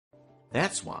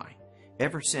That's why,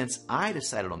 ever since I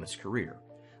decided on this career,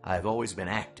 I've always been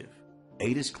active,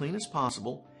 ate as clean as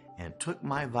possible, and took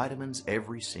my vitamins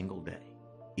every single day.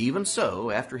 Even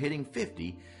so, after hitting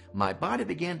 50, my body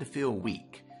began to feel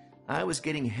weak. I was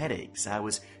getting headaches, I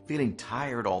was feeling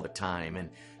tired all the time, and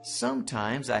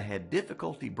sometimes I had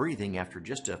difficulty breathing after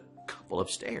just a couple of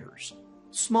stairs.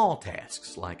 Small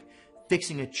tasks like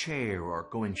fixing a chair or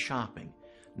going shopping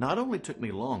not only took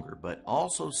me longer, but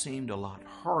also seemed a lot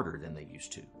harder than they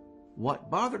used to. What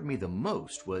bothered me the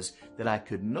most was that I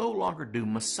could no longer do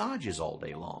massages all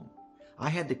day long. I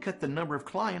had to cut the number of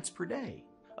clients per day.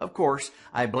 Of course,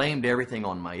 I blamed everything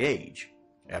on my age.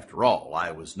 After all,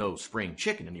 I was no spring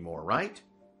chicken anymore, right?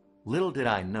 Little did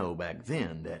I know back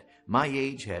then that my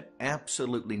age had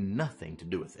absolutely nothing to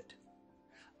do with it.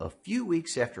 A few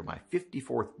weeks after my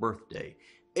 54th birthday,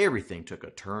 everything took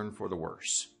a turn for the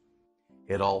worse.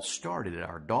 It all started at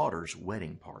our daughter's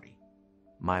wedding party.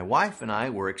 My wife and I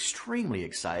were extremely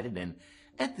excited and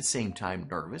at the same time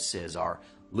nervous as our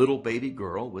little baby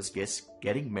girl was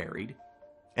getting married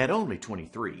at only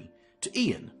 23 to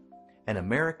Ian, an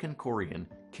American-Korean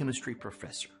chemistry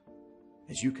professor.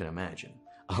 As you can imagine,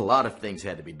 a lot of things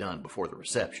had to be done before the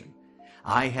reception.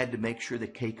 I had to make sure the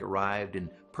cake arrived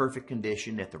in perfect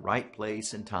condition at the right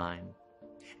place and time,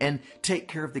 and take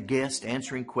care of the guests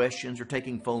answering questions or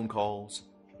taking phone calls.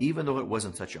 Even though it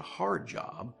wasn't such a hard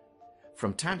job,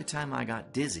 from time to time I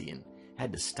got dizzy and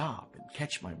had to stop and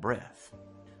catch my breath.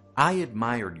 I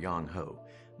admired Yang Ho,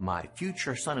 my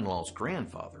future son-in-law's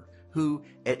grandfather, who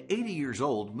at 80 years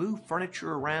old moved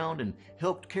furniture around and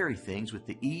helped carry things with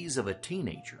the ease of a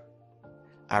teenager.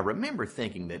 I remember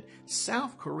thinking that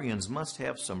South Koreans must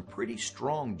have some pretty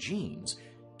strong genes,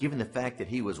 given the fact that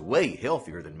he was way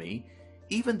healthier than me,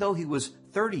 even though he was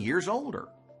 30 years older.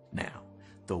 Now,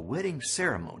 the wedding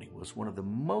ceremony was one of the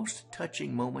most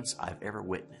touching moments I've ever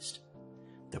witnessed.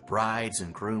 The brides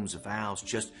and groom's vows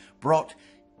just brought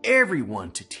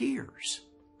everyone to tears.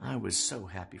 I was so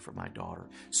happy for my daughter,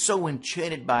 so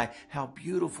enchanted by how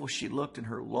beautiful she looked in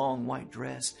her long white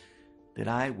dress, that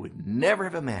I would never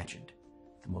have imagined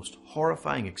the most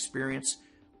horrifying experience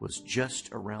was just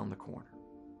around the corner.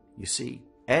 You see,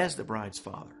 as the bride's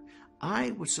father, I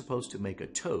was supposed to make a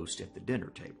toast at the dinner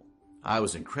table. I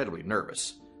was incredibly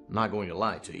nervous, I'm not going to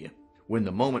lie to you. When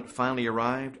the moment finally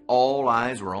arrived, all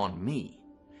eyes were on me.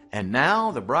 And now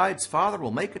the bride's father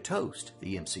will make a toast,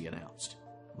 the MC announced.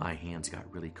 My hands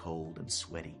got really cold and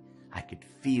sweaty. I could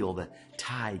feel the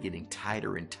tie getting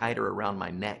tighter and tighter around my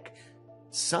neck.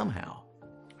 Somehow,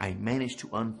 I managed to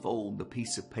unfold the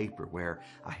piece of paper where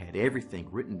I had everything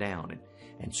written down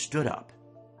and stood up.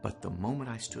 But the moment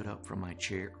I stood up from my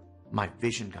chair, my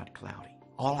vision got cloudy.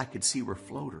 All I could see were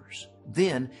floaters.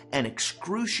 Then an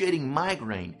excruciating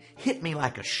migraine hit me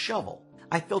like a shovel.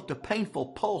 I felt a painful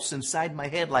pulse inside my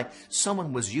head like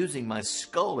someone was using my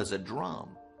skull as a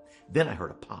drum. Then I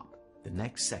heard a pop. The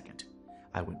next second,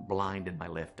 I went blind in my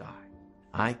left eye.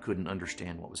 I couldn't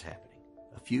understand what was happening.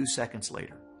 A few seconds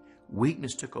later,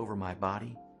 weakness took over my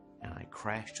body and I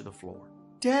crashed to the floor.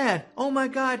 "Dad! Oh my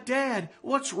God, Dad!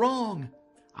 What's wrong?"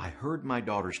 I heard my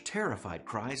daughter's terrified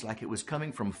cries like it was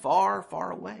coming from far,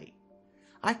 far away.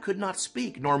 I could not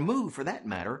speak, nor move for that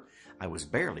matter. I was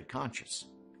barely conscious.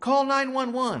 "Call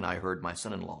 911, I heard my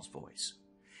son-in-law's voice.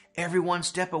 "Everyone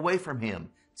step away from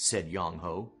him," said Yang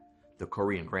Ho, the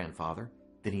Korean grandfather.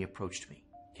 Then he approached me.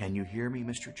 "Can you hear me,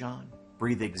 Mr. John?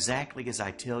 Breathe exactly as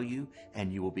I tell you,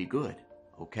 and you will be good,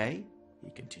 okay?"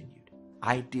 he continued.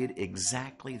 I did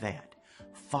exactly that,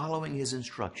 following his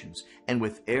instructions, and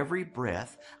with every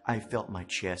breath, I felt my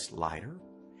chest lighter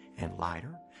and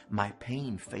lighter, my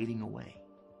pain fading away.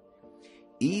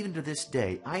 Even to this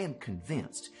day, I am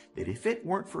convinced that if it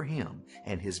weren't for him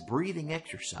and his breathing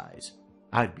exercise,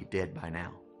 I'd be dead by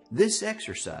now. This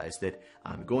exercise that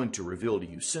I'm going to reveal to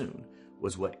you soon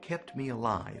was what kept me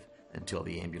alive until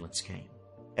the ambulance came.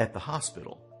 At the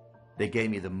hospital, they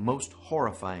gave me the most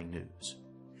horrifying news.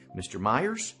 "Mr.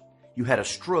 Myers, you had a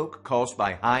stroke caused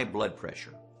by high blood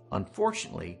pressure.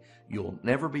 Unfortunately, you'll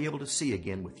never be able to see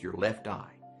again with your left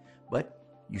eye, but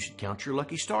you should count your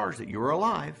lucky stars that you're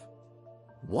alive."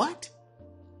 What?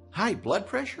 High blood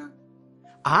pressure?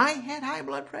 I had high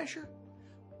blood pressure?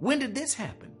 When did this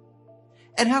happen?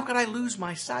 And how could I lose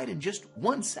my sight in just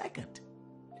 1 second?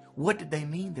 What did they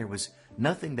mean there was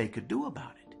nothing they could do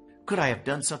about it? Could I have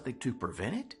done something to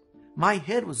prevent it? My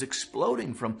head was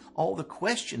exploding from all the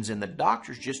questions, and the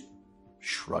doctors just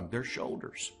shrugged their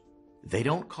shoulders. "They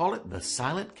don't call it the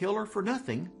silent killer for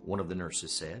nothing," one of the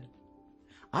nurses said.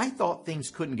 I thought things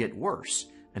couldn't get worse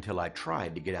until I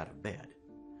tried to get out of bed.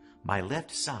 My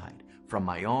left side, from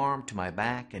my arm to my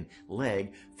back and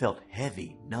leg felt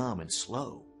heavy, numb, and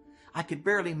slow. I could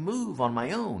barely move on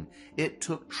my own. It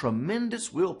took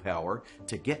tremendous willpower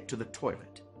to get to the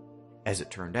toilet. As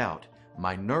it turned out,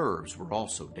 my nerves were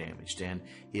also damaged, and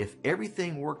if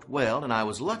everything worked well and I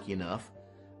was lucky enough,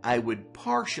 I would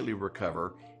partially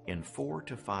recover in 4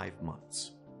 to 5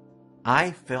 months.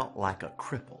 I felt like a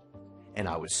cripple, and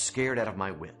I was scared out of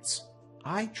my wits.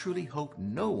 I truly hope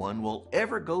no one will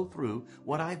ever go through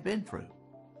what I've been through.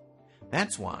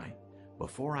 That's why,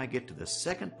 before I get to the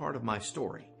second part of my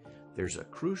story, there's a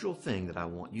crucial thing that I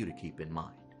want you to keep in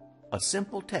mind. A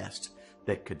simple test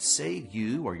that could save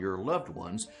you or your loved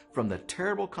ones from the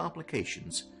terrible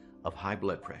complications of high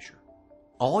blood pressure.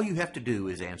 All you have to do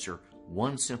is answer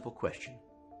one simple question.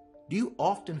 Do you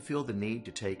often feel the need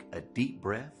to take a deep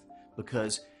breath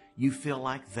because you feel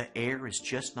like the air is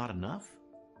just not enough?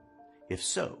 If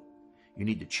so, you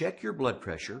need to check your blood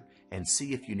pressure and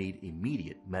see if you need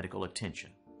immediate medical attention.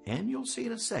 And you'll see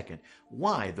in a second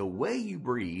why the way you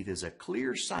breathe is a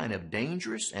clear sign of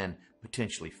dangerous and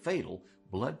potentially fatal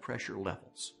blood pressure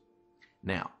levels.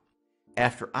 Now,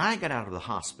 after I got out of the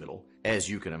hospital, as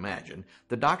you can imagine,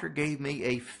 the doctor gave me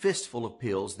a fistful of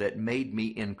pills that made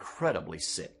me incredibly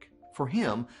sick. For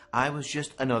him, I was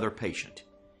just another patient.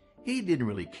 He didn't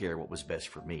really care what was best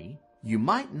for me. You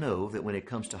might know that when it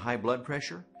comes to high blood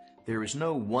pressure, there is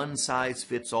no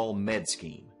one-size-fits-all med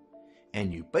scheme,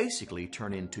 and you basically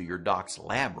turn into your doc's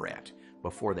lab rat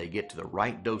before they get to the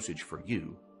right dosage for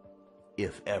you,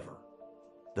 if ever.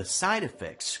 The side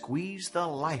effects squeezed the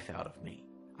life out of me.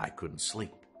 I couldn't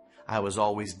sleep. I was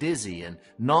always dizzy and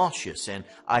nauseous, and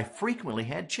I frequently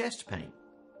had chest pain.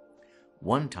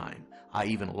 One time, I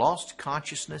even lost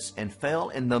consciousness and fell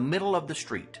in the middle of the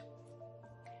street.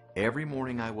 Every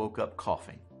morning I woke up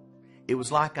coughing. It was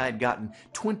like I had gotten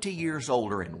 20 years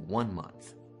older in 1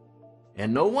 month.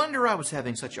 And no wonder I was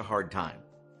having such a hard time.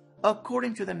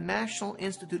 According to the National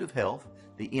Institute of Health,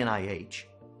 the NIH,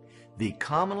 the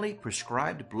commonly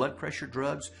prescribed blood pressure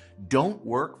drugs don't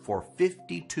work for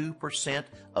 52%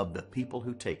 of the people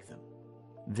who take them.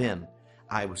 Then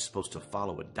I was supposed to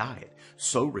follow a diet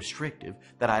so restrictive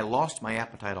that I lost my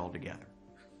appetite altogether.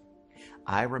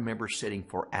 I remember sitting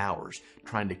for hours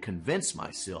trying to convince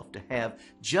myself to have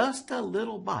just a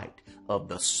little bite of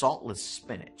the saltless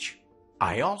spinach.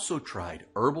 I also tried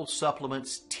herbal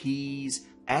supplements, teas,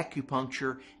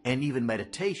 acupuncture, and even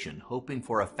meditation, hoping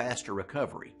for a faster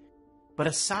recovery. But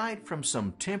aside from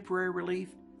some temporary relief,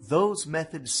 those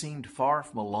methods seemed far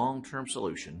from a long-term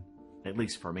solution, at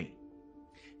least for me.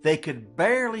 They could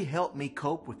barely help me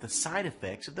cope with the side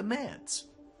effects of the meds.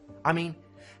 I mean,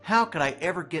 how could I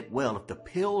ever get well if the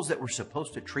pills that were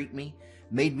supposed to treat me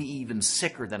made me even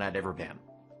sicker than I'd ever been?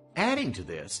 Adding to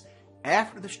this,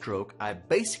 after the stroke, I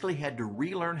basically had to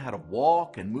relearn how to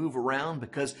walk and move around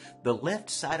because the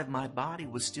left side of my body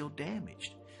was still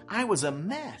damaged. I was a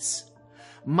mess.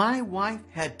 My wife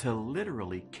had to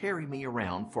literally carry me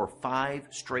around for 5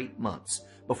 straight months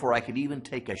before I could even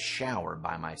take a shower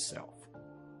by myself.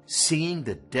 Seeing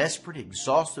the desperate,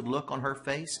 exhausted look on her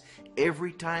face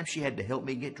every time she had to help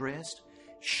me get dressed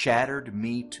shattered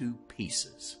me to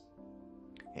pieces.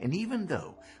 And even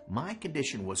though my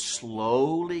condition was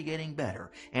slowly getting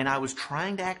better and I was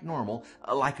trying to act normal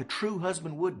like a true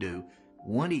husband would do,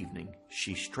 one evening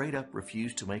she straight up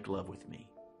refused to make love with me.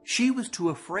 She was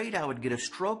too afraid I would get a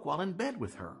stroke while in bed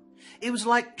with her. It was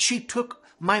like she took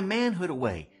my manhood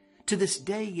away. To this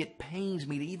day, it pains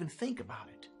me to even think about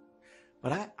it.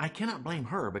 But I cannot blame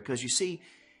her because, you see,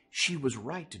 she was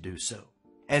right to do so.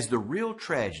 As the real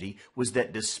tragedy was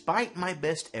that despite my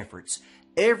best efforts,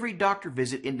 every doctor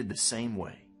visit ended the same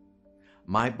way.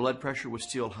 My blood pressure was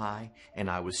still high,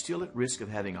 and I was still at risk of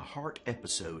having a heart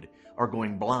episode or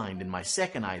going blind in my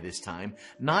second eye this time,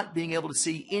 not being able to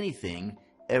see anything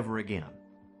ever again.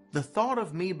 The thought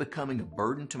of me becoming a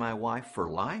burden to my wife for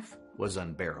life was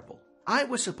unbearable. I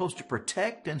was supposed to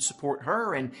protect and support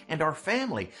her and our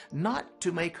family, not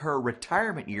to make her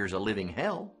retirement years a living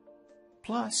hell.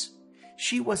 Plus,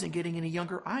 she wasn't getting any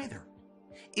younger either.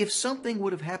 If something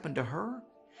would have happened to her,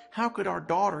 how could our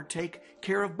daughter take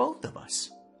care of both of us?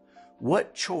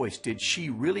 What choice did she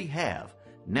really have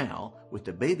now with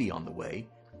the baby on the way,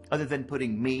 other than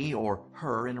putting me or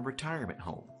her in a retirement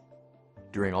home?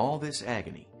 During all this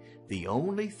agony, the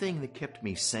only thing that kept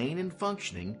me sane and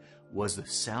functioning was the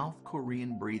South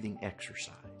Korean breathing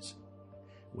exercise.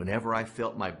 Whenever I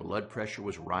felt my blood pressure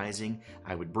was rising,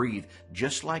 I would breathe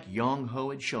just like Yong-ho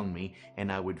had shown me, and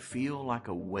I would feel like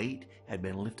a weight had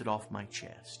been lifted off my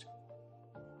chest.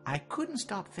 I couldn't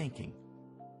stop thinking,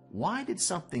 why did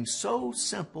something so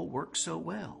simple work so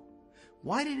well?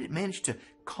 Why did it manage to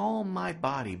calm my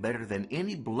body better than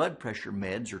any blood pressure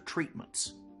meds or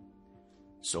treatments.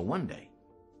 So one day,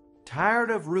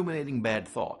 tired of ruminating bad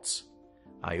thoughts,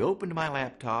 I opened my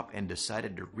laptop and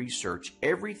decided to research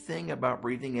everything about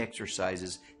breathing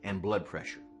exercises and blood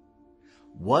pressure.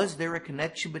 Was there a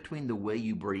connection between the way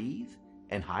you breathe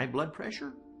and high blood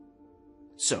pressure?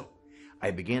 So,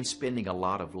 I began spending a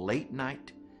lot of late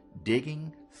night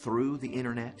digging through the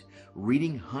internet,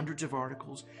 reading hundreds of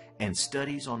articles and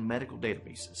studies on medical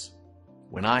databases.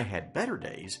 When I had better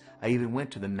days, I even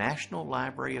went to the National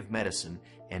Library of Medicine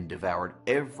and devoured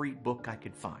every book I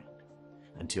could find.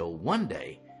 Until one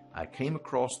day, I came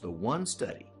across the one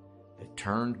study that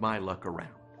turned my luck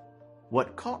around.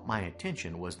 What caught my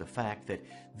attention was the fact that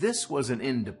this was an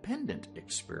independent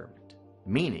experiment,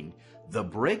 meaning the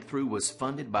breakthrough was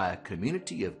funded by a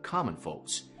community of common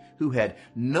folks who had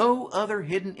no other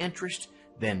hidden interest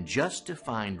than just to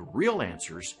find real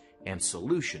answers and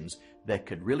solutions that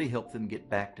could really help them get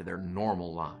back to their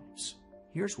normal lives.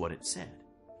 Here's what it said.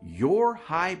 Your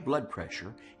high blood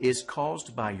pressure is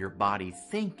caused by your body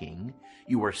thinking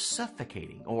you are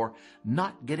suffocating or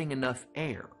not getting enough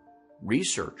air.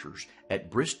 Researchers at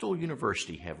Bristol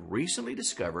University have recently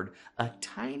discovered a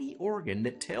tiny organ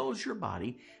that tells your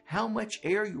body how much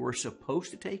air you are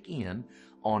supposed to take in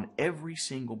on every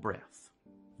single breath.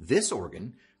 This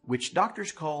organ, which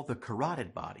doctors call the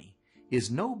carotid body, is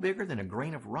no bigger than a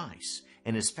grain of rice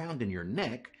and is found in your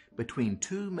neck between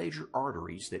two major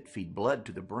arteries that feed blood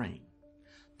to the brain.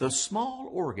 The small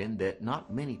organ that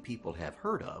not many people have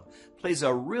heard of plays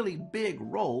a really big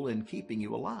role in keeping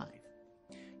you alive.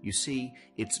 You see,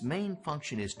 its main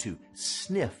function is to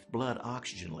sniff blood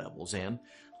oxygen levels and,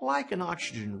 like an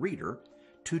oxygen reader,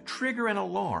 to trigger an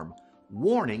alarm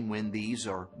warning when these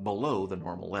are below the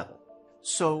normal level.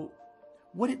 So,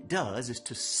 what it does is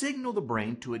to signal the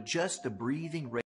brain to adjust the breathing rate